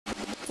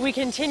We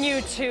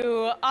continue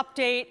to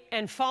update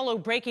and follow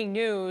breaking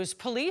news.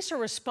 Police are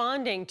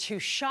responding to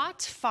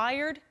shots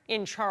fired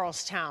in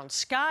Charlestown.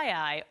 Sky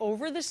Eye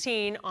over the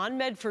scene on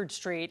Medford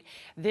Street.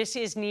 This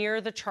is near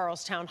the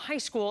Charlestown High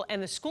School,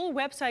 and the school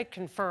website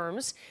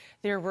confirms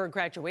there were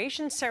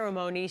graduation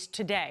ceremonies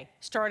today,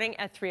 starting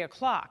at 3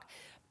 o'clock.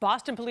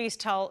 Boston police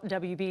tell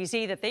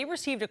WBZ that they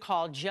received a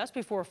call just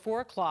before 4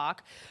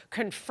 o'clock,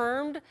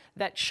 confirmed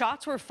that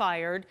shots were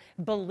fired.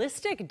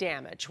 Ballistic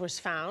damage was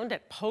found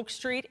at Polk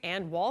Street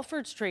and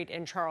Walford Street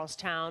in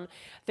Charlestown.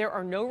 There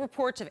are no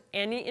reports of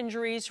any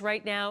injuries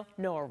right now.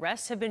 No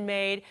arrests have been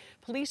made.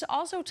 Police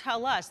also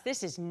tell us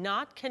this is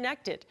not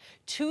connected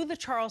to the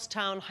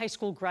Charlestown High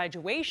School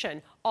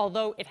graduation,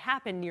 although it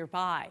happened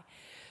nearby.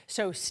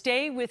 So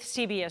stay with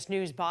CBS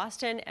News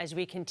Boston as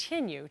we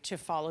continue to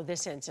follow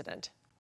this incident.